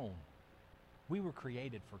alone. We were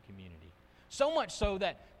created for community. So much so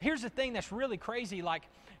that, here's the thing that's really crazy, like,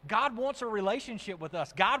 God wants a relationship with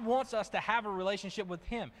us. God wants us to have a relationship with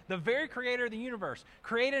him. The very creator of the universe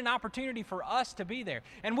created an opportunity for us to be there.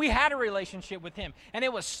 And we had a relationship with him. And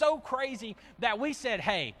it was so crazy that we said,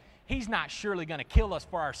 hey, he's not surely going to kill us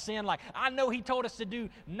for our sin. Like, I know he told us to do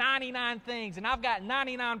 99 things, and I've got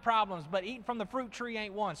 99 problems, but eating from the fruit tree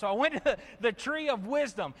ain't one. So I went to the tree of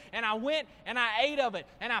wisdom, and I went and I ate of it,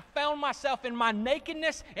 and I found myself in my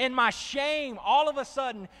nakedness and my shame. All of a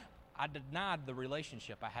sudden, I denied the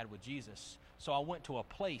relationship I had with Jesus. So I went to a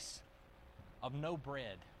place of no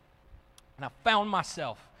bread, and I found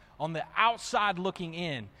myself on the outside looking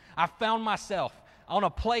in. I found myself on a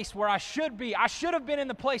place where I should be. I should have been in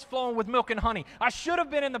the place flowing with milk and honey. I should have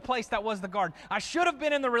been in the place that was the garden. I should have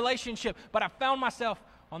been in the relationship, but I found myself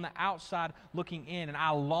on the outside looking in, and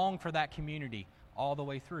I longed for that community all the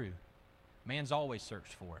way through. Man's always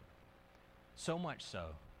searched for it. So much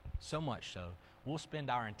so, we'll spend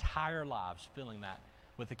our entire lives filling that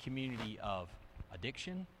with a community of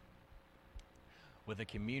addiction, with a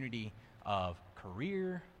community of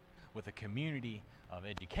career, with a community of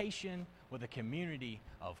education, with a community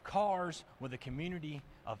of cars, with a community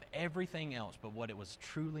of everything else but what it was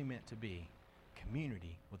truly meant to be,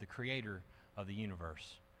 community with the creator of the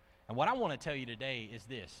universe. And what I want to tell you today is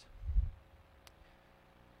this.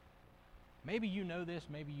 Maybe you know this,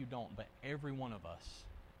 maybe you don't, but every one of us,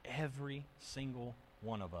 every single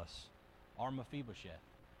one of us are Mephibosheth.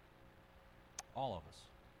 All of us.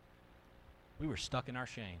 We were stuck in our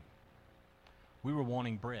shame. We were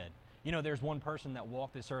wanting bread. You know, there's one person that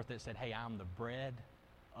walked this earth that said, hey, I'm the bread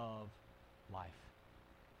of life.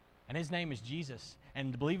 And his name is Jesus.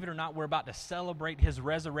 And believe it or not, we're about to celebrate his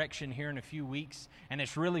resurrection here in a few weeks. And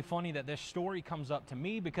it's really funny that this story comes up to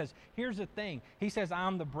me, because here's the thing. He says,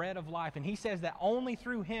 I'm the bread of life. And he says that only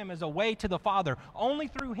through him is a way to the Father. Only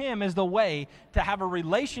through him is the way to have a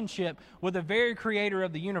relationship with the very creator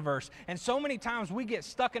of the universe. And so many times we get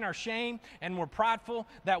stuck in our shame and we're prideful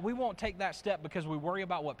that we won't take that step because we worry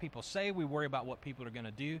about what people say. We worry about what people are going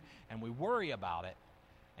to do. And we worry about it,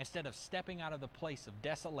 instead of stepping out of the place of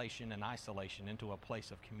desolation and isolation into a place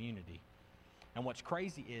of community. And what's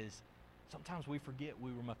crazy is sometimes we forget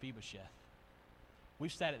we were Mephibosheth.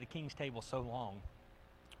 We've sat at the king's table so long,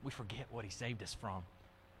 we forget what he saved us from.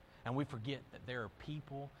 And we forget that there are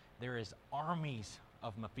people, there is armies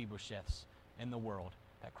of Mephibosheths in the world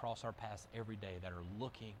that cross our paths every day that are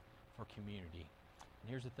looking for community. And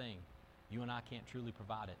here's the thing, you and I can't truly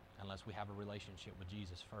provide it unless we have a relationship with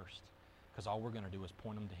Jesus first. Because all we're going to do is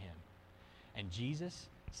point them to him. And Jesus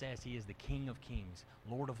says he is the King of Kings,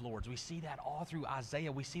 Lord of Lords. We see that all through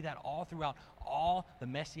Isaiah. We see that all throughout all the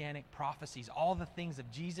messianic prophecies, all the things of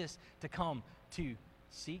Jesus to come to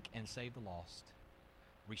seek and save the lost,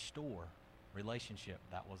 restore relationship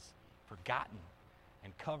that was forgotten,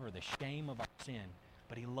 and cover the shame of our sin.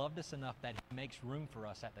 But he loved us enough that he makes room for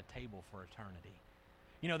us at the table for eternity.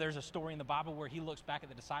 You know, there's a story in the Bible where he looks back at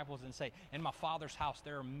the disciples and say, in my Father's house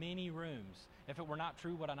there are many rooms. If it were not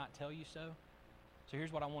true, would I not tell you so? So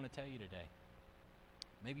here's what I want to tell you today.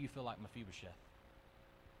 Maybe you feel like Mephibosheth.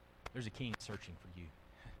 There's a king searching for you.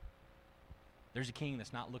 There's a king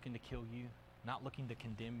that's not looking to kill you, not looking to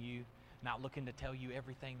condemn you, not looking to tell you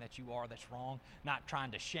everything that you are that's wrong, not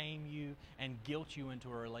trying to shame you and guilt you into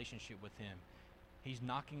a relationship with him. He's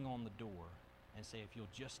knocking on the door and say, if you'll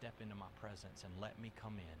just step into my presence and let me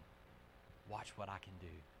come in, watch what I can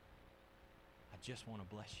do. I just want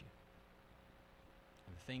to bless you.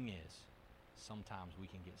 And the thing is, sometimes we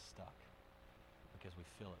can get stuck because we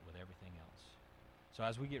fill it with everything else. So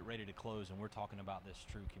as we get ready to close and we're talking about this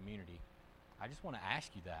true community, I just want to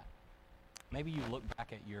ask you that. Maybe you look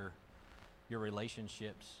back at your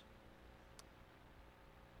relationships.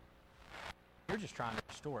 You're just trying to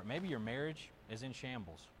restore it. Maybe your marriage is in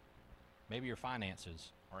shambles. Maybe your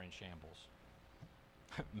finances are in shambles.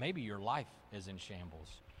 Maybe your life is in shambles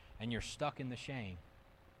and you're stuck in the shame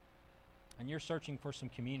and you're searching for some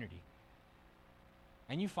community.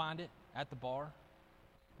 And you find it at the bar.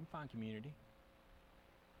 You find community.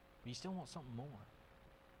 But you still want something more.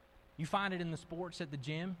 You find it in the sports at the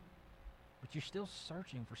gym, but you're still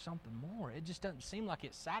searching for something more. It just doesn't seem like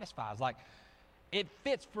it satisfies. Like, it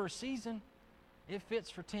fits for a season, it fits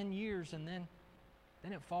for 10 years, and then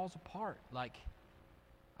it falls apart. Like,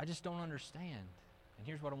 I just don't understand. And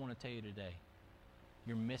here's what I want to tell you today.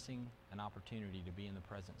 You're missing an opportunity to be in the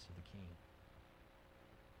presence of the King.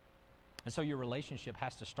 And so your relationship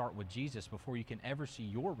has to start with Jesus before you can ever see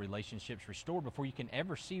your relationships restored, before you can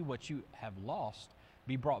ever see what you have lost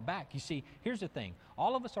be brought back. You see, here's the thing.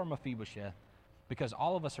 All of us are Mephibosheth because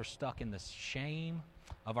all of us are stuck in the shame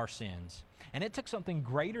of our sins. And it took something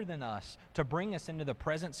greater than us to bring us into the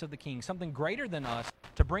presence of the King, something greater than us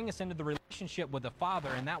to bring us into the relationship with the Father,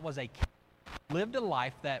 and that was a king who lived a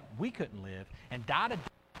life that we couldn't live and died a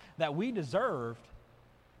death that we deserved,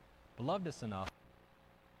 but loved us enough.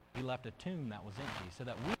 He left a tomb that was empty so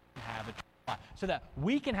that we can have a life, so that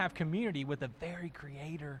we can have community with the very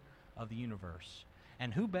creator of the universe.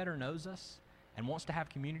 And who better knows us and wants to have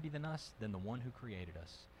community than us than the one who created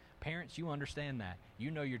us? Parents, you understand that.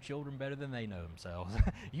 You know your children better than they know themselves.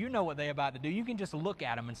 You know what they're about to do. You can just look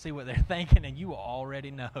at them and see what they're thinking, and you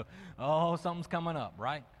already know, oh, something's coming up,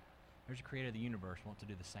 right? There's a creator of the universe who wants to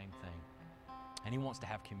do the same thing. And he wants to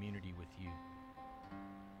have community with you.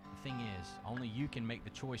 The thing is, only you can make the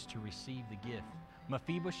choice to receive the gift.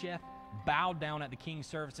 Mephibosheth bowed down at the king's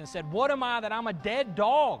service and said, what am I that I'm a dead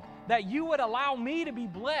dog, that you would allow me to be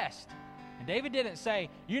blessed? And David didn't say,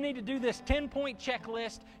 you need to do this 10-point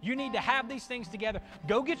checklist, you need to have these things together,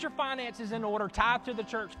 go get your finances in order, tithe to the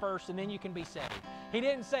church first, and then you can be saved. He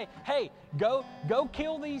didn't say, hey, go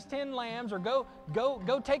kill these 10 lambs, or go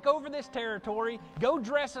take over this territory, go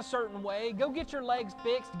dress a certain way, go get your legs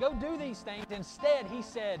fixed, go do these things. Instead, he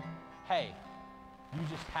said, hey, you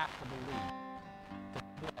just have to believe.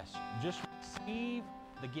 Bless. Just receive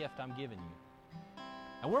the gift I'm giving you.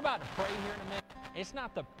 And we're about to pray here in a minute. It's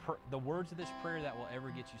not the words of this prayer that will ever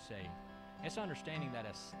get you saved. It's understanding that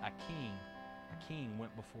a king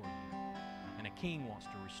went before you. And a king wants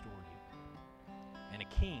to restore you. And a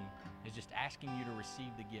king is just asking you to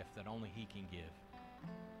receive the gift that only he can give.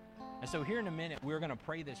 And so here in a minute, we're going to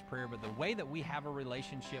pray this prayer, but the way that we have a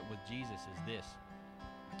relationship with Jesus is this.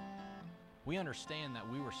 We understand that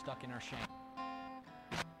we were stuck in our shame.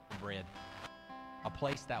 Bread, a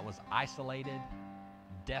place that was isolated,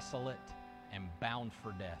 desolate, and bound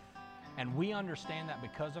for death. And we understand that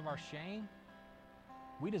because of our shame,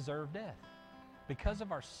 we deserve death. Because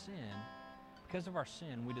of our sin,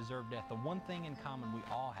 we deserve death. The one thing in common we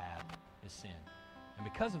all have is sin. And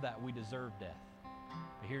because of that, we deserve death.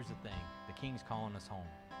 But here's the thing, the King's calling us home.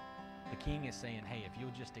 The King is saying, hey, if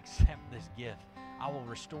you'll just accept this gift, I will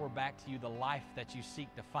restore back to you the life that you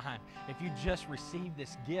seek to find. If you just receive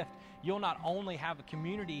this gift, you'll not only have a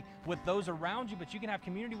community with those around you, but you can have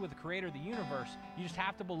community with the creator of the universe. You just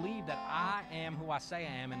have to believe that I am who I say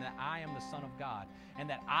I am, and that I am the Son of God, and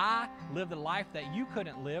that I live the life that you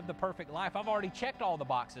couldn't live, the perfect life. I've already checked all the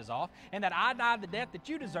boxes off, and that I died the death that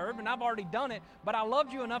you deserve, and I've already done it, but I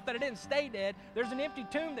loved you enough that I didn't stay dead. There's an empty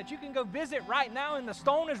tomb that you can go visit right now, and the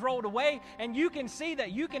stone is rolled away, and you can see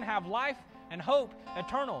that you can have life and hope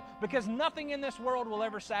eternal, because nothing in this world will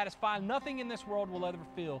ever satisfy, nothing in this world will ever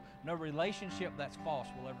fill, no relationship that's false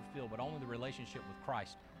will ever fill, but only the relationship with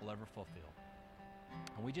Christ will ever fulfill.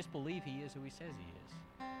 And we just believe he is who he says he is.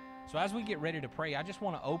 So as we get ready to pray, I just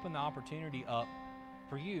want to open the opportunity up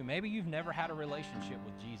for you. Maybe you've never had a relationship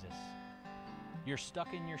with Jesus. You're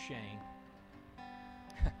stuck in your shame.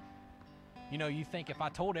 You know, you think, if I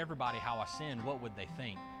told everybody how I sinned, what would they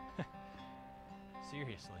think?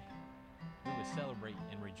 Seriously. We would celebrate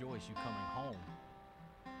and rejoice you coming home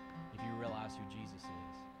if you realize who Jesus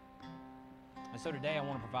is. And so today I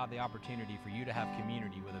want to provide the opportunity for you to have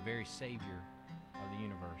community with a very Savior of the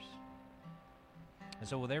universe. And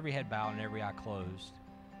so with every head bowed and every eye closed,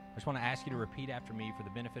 I just want to ask you to repeat after me for the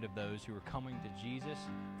benefit of those who are coming to Jesus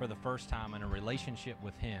for the first time in a relationship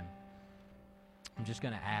with Him. I'm just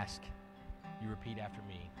going to ask you repeat after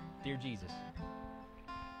me. Dear Jesus,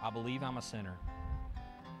 I believe I'm a sinner,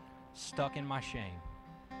 stuck in my shame.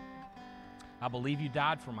 I believe you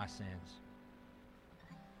died for my sins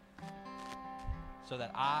so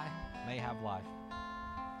that I may have life.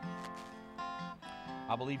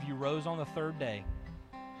 I believe you rose on the third day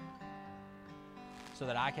so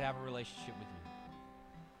that I could have a relationship with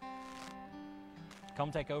you.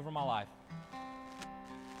 Come take over my life.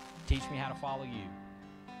 Teach me how to follow you,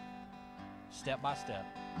 step by step,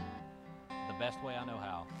 the best way I know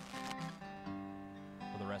how,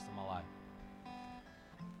 for the rest of my life.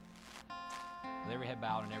 With every head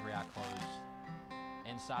bowed and every eye closed,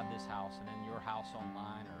 inside this house and in your house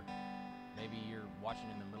online, or maybe you're watching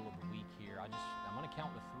in the middle of the week here, I'm going to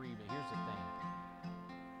count to 3, but here's the thing.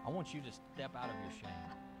 I want you to step out of your shame.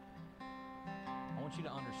 I want you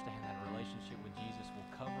to understand that a relationship with Jesus will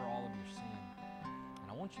cover all of your sin. And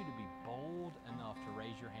I want you to be bold enough to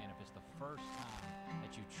raise your hand if it's the first time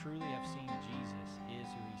that you truly have seen Jesus is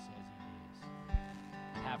who He says He is.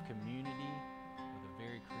 And have community with the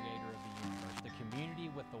very Creator of the universe. The community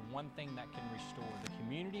with the one thing that can restore. The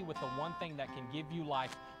community with the one thing that can give you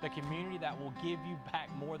life. The community that will give you back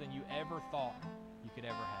more than you ever thought you could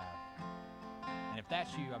ever have. And if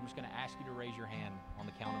that's you, I'm just going to ask you to raise your hand on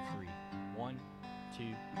the count of 3. 1, 2,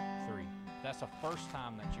 3. If that's the first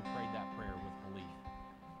time that you prayed that prayer with belief,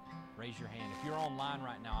 raise your hand. If you're online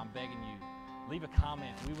right now, I'm begging you, leave a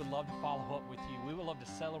comment. We would love to follow up with you. We would love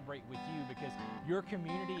to celebrate with you because your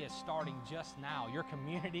community is starting just now. Your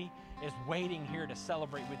community is waiting here to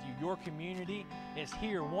celebrate with you. Your community is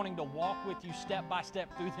here wanting to walk with you step by step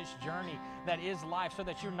through this journey that is life, so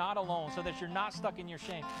that you're not alone, so that you're not stuck in your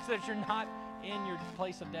shame, so that you're not in your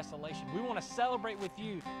place of desolation. We want to celebrate with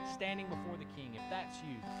you standing before the King. If that's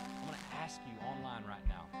you, I'm going to ask you online right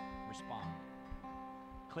now, respond.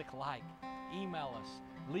 Click like, email us,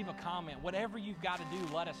 leave a comment. Whatever you've got to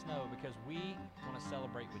do, let us know, because we want to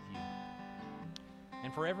celebrate with you.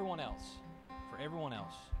 And for everyone else,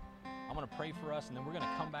 I'm going to pray for us, and then we're going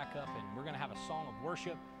to come back up and we're going to have a song of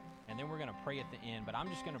worship, and then we're going to pray at the end. But I'm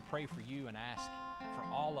just going to pray for you and ask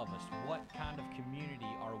for all of us, what kind of community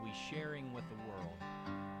are we sharing with the world?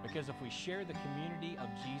 Because if we share the community of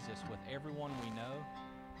Jesus with everyone we know,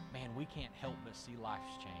 man, we can't help but see lives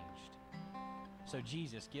changed. So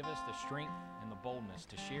Jesus, give us the strength and the boldness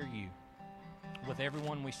to share you with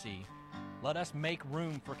everyone we see. Let us make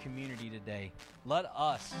room for community today. Let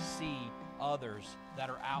us see others that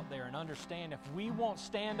are out there and understand if we won't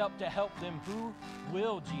stand up to help them, who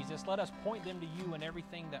will, Jesus? Let us point them to you in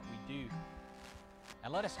everything that we do.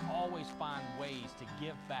 And let us always find ways to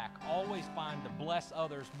give back, always find to bless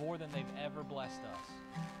others more than they've ever blessed us.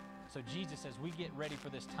 So Jesus, as we get ready for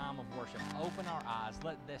this time of worship, open our eyes.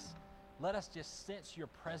 Let us just sense your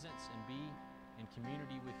presence and be in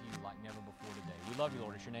community with you like never before today. We love you,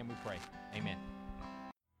 Lord. It's your name we pray. Amen.